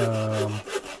and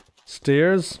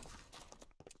stairs.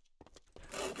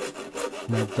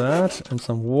 Like that. And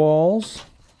some walls.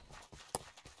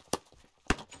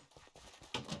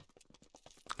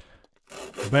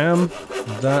 Bam.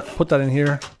 That. Put that in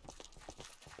here.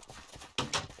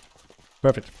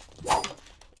 Perfect.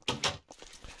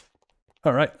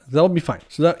 All right, that'll be fine.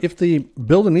 So that if the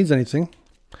builder needs anything,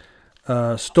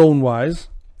 stone-wise,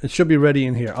 it should be ready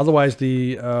in here. Otherwise,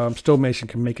 the stonemason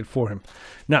can make it for him.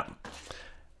 Now,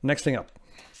 next thing up.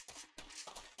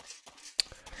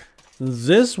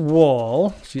 This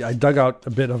wall, see, I dug out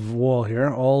a bit of wall here,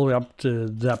 all the way up to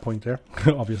that point there,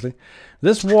 obviously.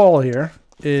 This wall here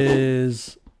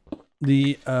is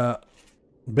the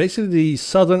basically the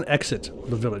southern exit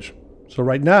of the village. So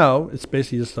right now, it's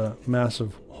basically just a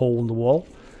massive hole in the wall.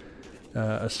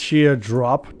 A sheer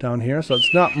drop down here, so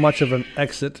it's not much of an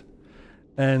exit.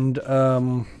 And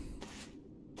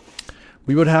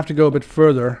we would have to go a bit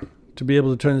further to be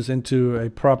able to turn this into a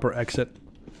proper exit.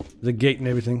 The gate and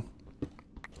everything.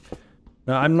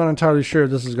 Now, I'm not entirely sure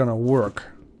if this is going to work.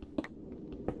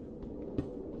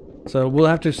 So we'll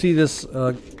have to see this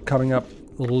coming up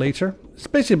later. It's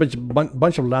basically a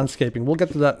bunch of landscaping. We'll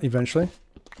get to that eventually.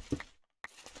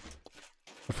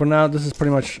 For now, this is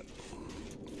pretty much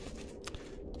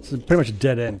a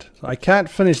dead end. So I can't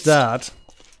finish that.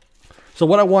 So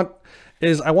what I want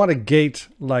is I want a gate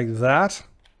like that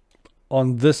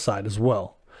on this side as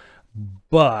well.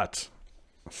 But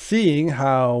seeing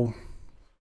how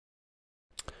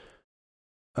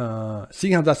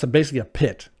that's basically a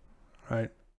pit, right?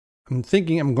 I'm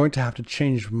thinking I'm going to have to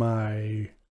change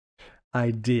my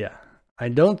idea. I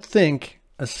don't think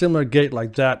a similar gate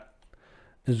like that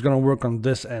is going to work on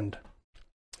this end.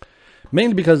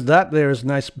 Mainly because that there is a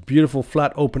nice, beautiful,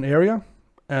 flat, open area.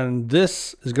 And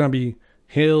this is going to be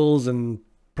hills and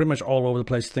pretty much all over the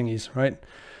place thingies, right?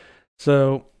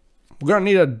 So we're going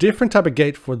to need a different type of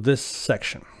gate for this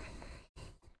section.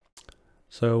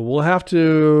 So we'll have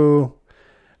to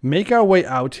make our way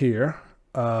out here.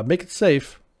 make it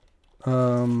safe,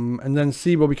 and then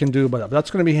see what we can do about that. But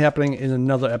that's going to be happening in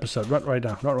another episode. Not right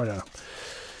now.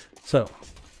 So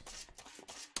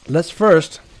let's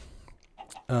first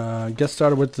get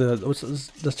started with the.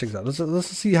 Let's check that. Let's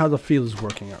see how the field is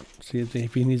working out. See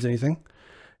if he needs anything.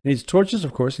 He needs torches,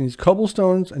 of course. He needs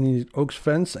cobblestones, and he needs oak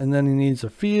fence, and then he needs a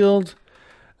field,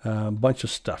 a bunch of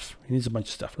stuff. He needs a bunch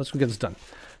of stuff. Let's go get this done.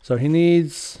 So he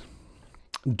needs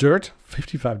dirt,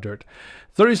 55 dirt,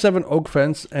 37 oak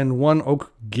fence, and 1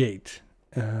 oak gate.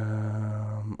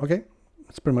 Okay,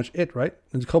 that's pretty much it, right?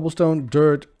 It's cobblestone,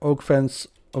 dirt, oak fence,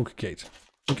 oak gate.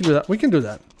 We can do that. We can do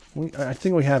that. I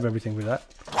think we have everything with that.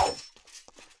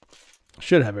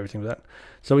 Should have everything with that.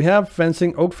 So we have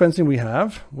fencing, oak fencing we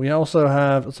have. We also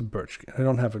have, it's a birch. I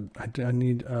don't have a, I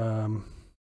need,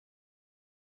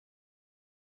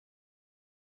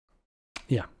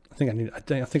 yeah, I think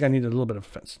I need a little bit of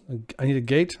fence. I need a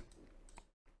gate.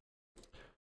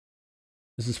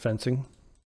 This is fencing.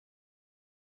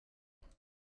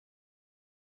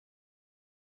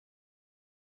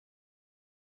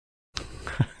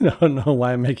 I don't know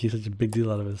why I'm making such a big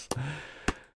deal out of this.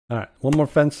 All right, one more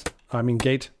fence. I mean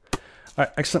gate. All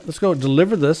right, excellent. Let's go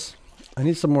deliver this. I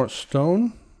need some more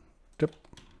stone. Yep.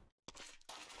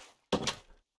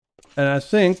 And I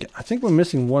think we're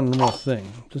missing one more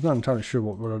thing. Just not entirely sure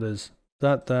what it is.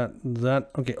 That.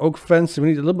 Okay, oak fence. We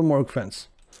need a little bit more oak fence.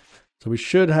 So we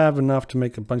should have enough to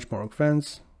make a bunch more oak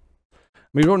fence.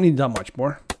 We don't need that much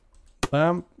more.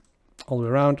 Bam. All the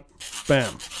way around.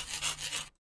 Bam.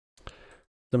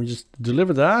 Then we just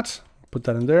deliver that. Put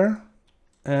that in there.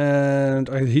 And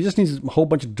he just needs a whole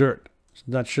bunch of dirt. So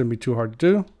that shouldn't be too hard to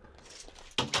do.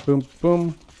 Boom,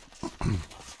 boom.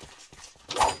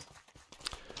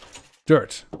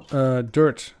 Dirt.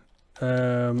 Dirt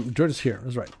is here.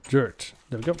 That's right. Dirt.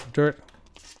 There we go. Dirt.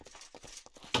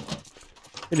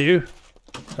 Hello.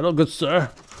 Hello, good sir.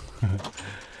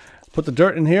 Put the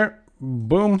dirt in here.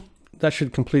 Boom. That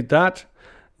should complete that.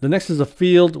 The next is a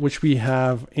field, which we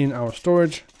have in our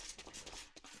storage.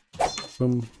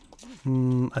 Boom.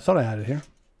 I thought I had it here.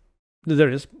 There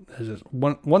it is. There's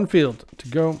one field to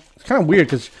go. It's kind of weird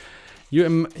because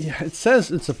it says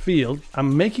it's a field.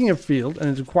 I'm making a field,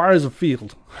 and it requires a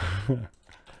field.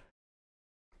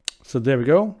 So there we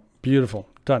go. Beautiful.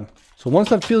 Done. So once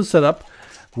that field's set up,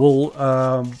 we'll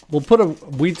put a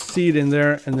wheat seed in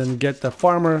there, and then get the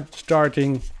farmer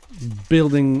starting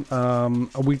building a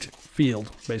wheat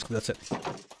field. Basically, that's it.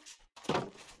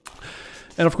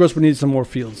 And of course, we need some more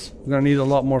fields. We're gonna need a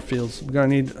lot more fields. We're gonna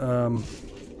need.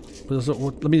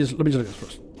 Let me just look at this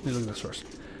first. Let me look at this first.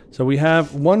 So we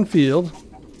have one field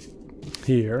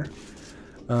here.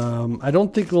 I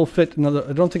don't think we'll fit another.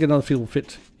 I don't think another field will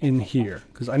fit in here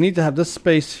because I need to have this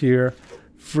space here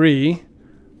free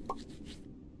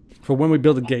for when we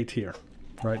build a gate here,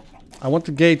 right? I want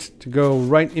the gate to go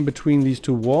right in between these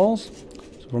two walls,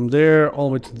 so from there all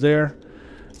the way to there,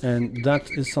 and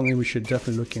that is something we should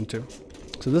definitely look into.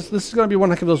 So this is going to be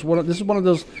one of those. This is one of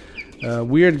those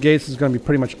weird gates. Is going to be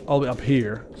pretty much all the way up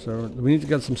here. So we need to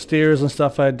get some stairs and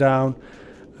stuff down.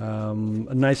 A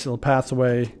nice little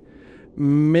pathway.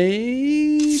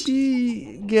 Maybe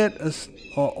get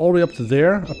all the way up to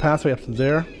there. A pathway up to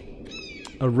there.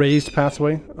 A raised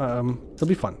pathway. It'll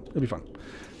be fun. It'll be fun.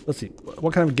 Let's see.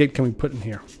 What kind of gate can we put in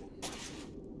here?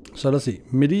 So let's see.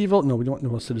 Medieval. No, we don't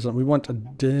want citizen. We want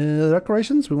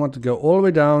decorations. We want to go all the way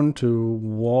down to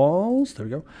walls. There we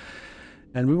go.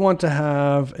 And we want to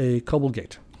have a cobble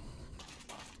gate.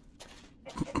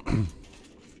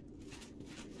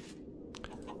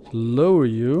 Lower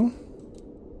you.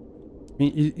 I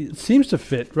mean, it seems to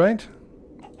fit, right?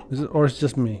 Is it, or it's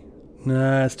just me?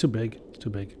 Nah, it's too big. It's too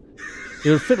big.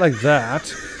 It would fit like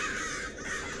that.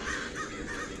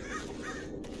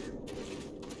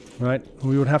 Right,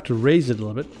 we would have to raise it a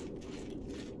little bit.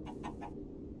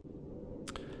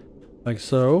 Like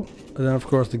so. And then of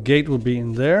course the gate will be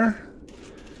in there.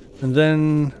 And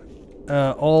then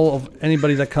all of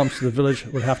anybody that comes to the village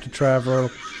would have to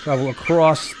travel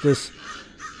across this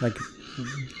like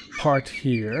part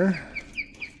here.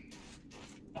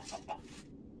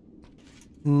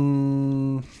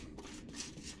 And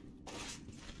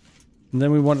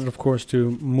then we wanted of course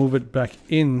to move it back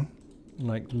in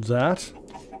like that.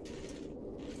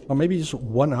 Or maybe just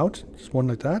one out, just one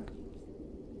like that.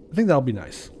 I think that'll be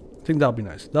nice. I think that'll be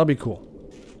nice. That'll be cool.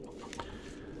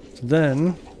 So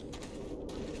then,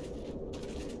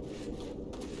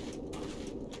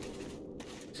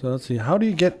 so let's see. How do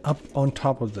you get up on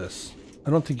top of this? I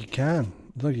don't think you can.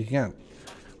 I don't think you can.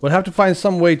 We'll have to find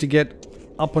some way to get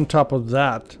up on top of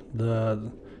that,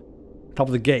 the top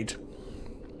of the gate,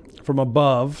 from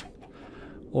above,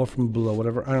 or from below,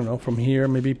 whatever. I don't know. From here,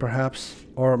 maybe, perhaps,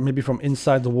 or maybe from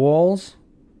inside the walls.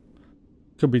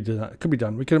 Could be done. Could be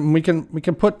done. We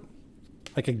can put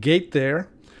like a gate there,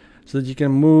 so that you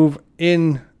can move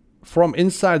in from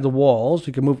inside the walls.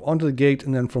 You can move onto the gate,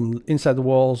 and then from inside the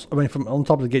walls, I mean, from on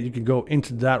top of the gate, you can go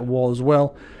into that wall as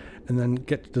well, and then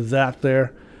get to that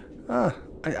there.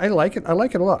 I like it. I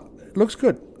like it a lot. It looks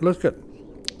good. It looks good.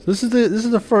 So this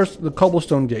is the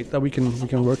cobblestone gate that we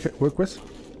can work with.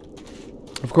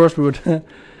 Of course, we would.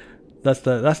 that's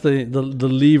the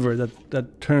lever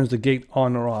that turns the gate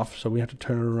on or off. So we have to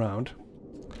turn it around.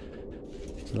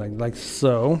 So like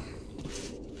so.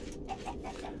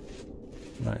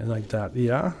 Right, like that.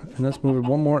 Yeah. And let's move it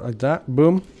one more like that.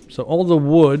 Boom. So all the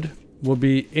wood will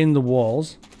be in the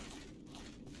walls.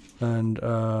 And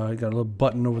I got a little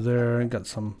button over there. Got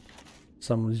some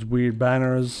of these weird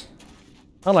banners.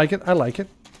 I like it. I like it.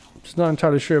 Just not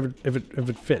entirely sure if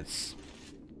it fits.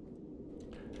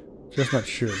 Just not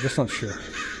sure. Just not sure.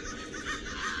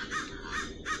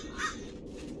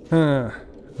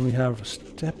 We have a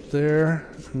step there,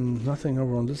 and nothing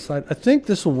over on this side. I think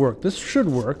this will work. This should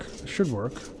work. It should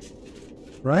work,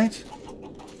 right?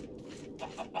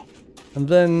 And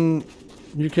then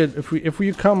you could, if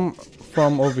we come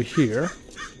from over here,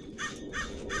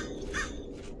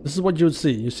 this is what you would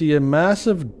see. You see a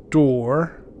massive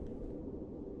door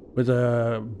with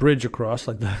a bridge across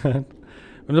like that.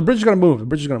 And the bridge is going to move. The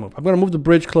bridge is going to move. I'm going to move the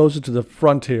bridge closer to the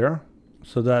front here,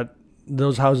 so that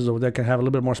those houses over there can have a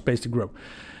little bit more space to grow.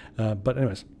 But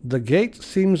anyways, the gate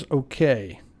seems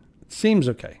okay. It seems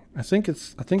okay. I think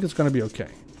it's going to be okay.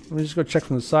 Let me just go check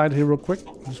from the side here real quick.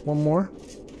 Just one more.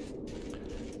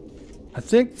 I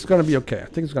think it's going to be okay. I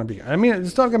think it's going to be. I mean,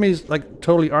 it's not going to be like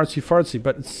totally artsy fartsy,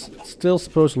 but it's still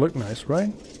supposed to look nice,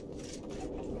 right?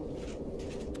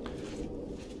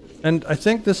 And I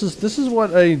think this is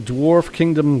what a dwarf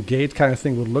kingdom gate kind of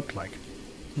thing would look like.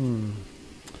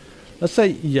 Let's say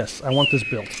yes, I want this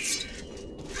built.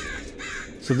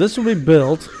 So this will be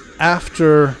built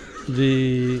after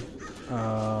the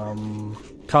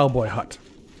cowboy hut.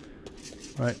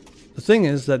 Right. The thing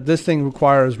is that this thing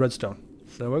requires redstone.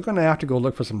 So we're going to have to go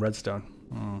look for some redstone.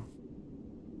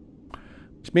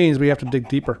 Which means we have to dig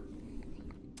deeper.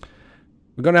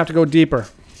 We're going to have to go deeper.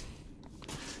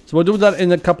 So we'll do that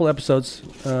in a couple episodes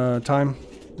time.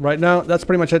 Right now, that's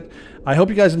pretty much it. I hope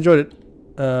you guys enjoyed it.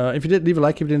 If you did, leave a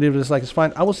like. If you didn't, leave a dislike. It's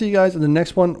fine. I will see you guys in the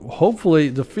next one. Hopefully,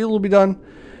 the field will be done.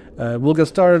 We'll get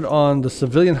started on the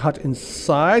civilian hut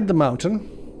inside the mountain.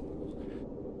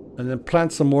 And then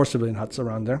plant some more civilian huts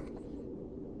around there.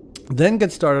 Then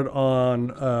get started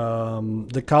on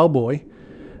the cowboy.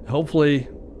 Hopefully,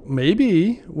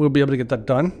 maybe we'll be able to get that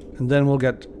done. And then we'll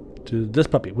get to this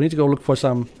puppy. We need to go look for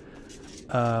some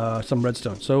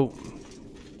redstone. So,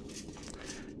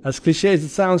 as cliche as it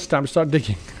sounds, time to start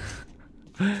digging.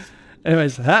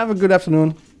 Anyways, have a good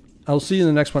afternoon. I'll see you in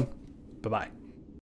the next one. Bye-bye.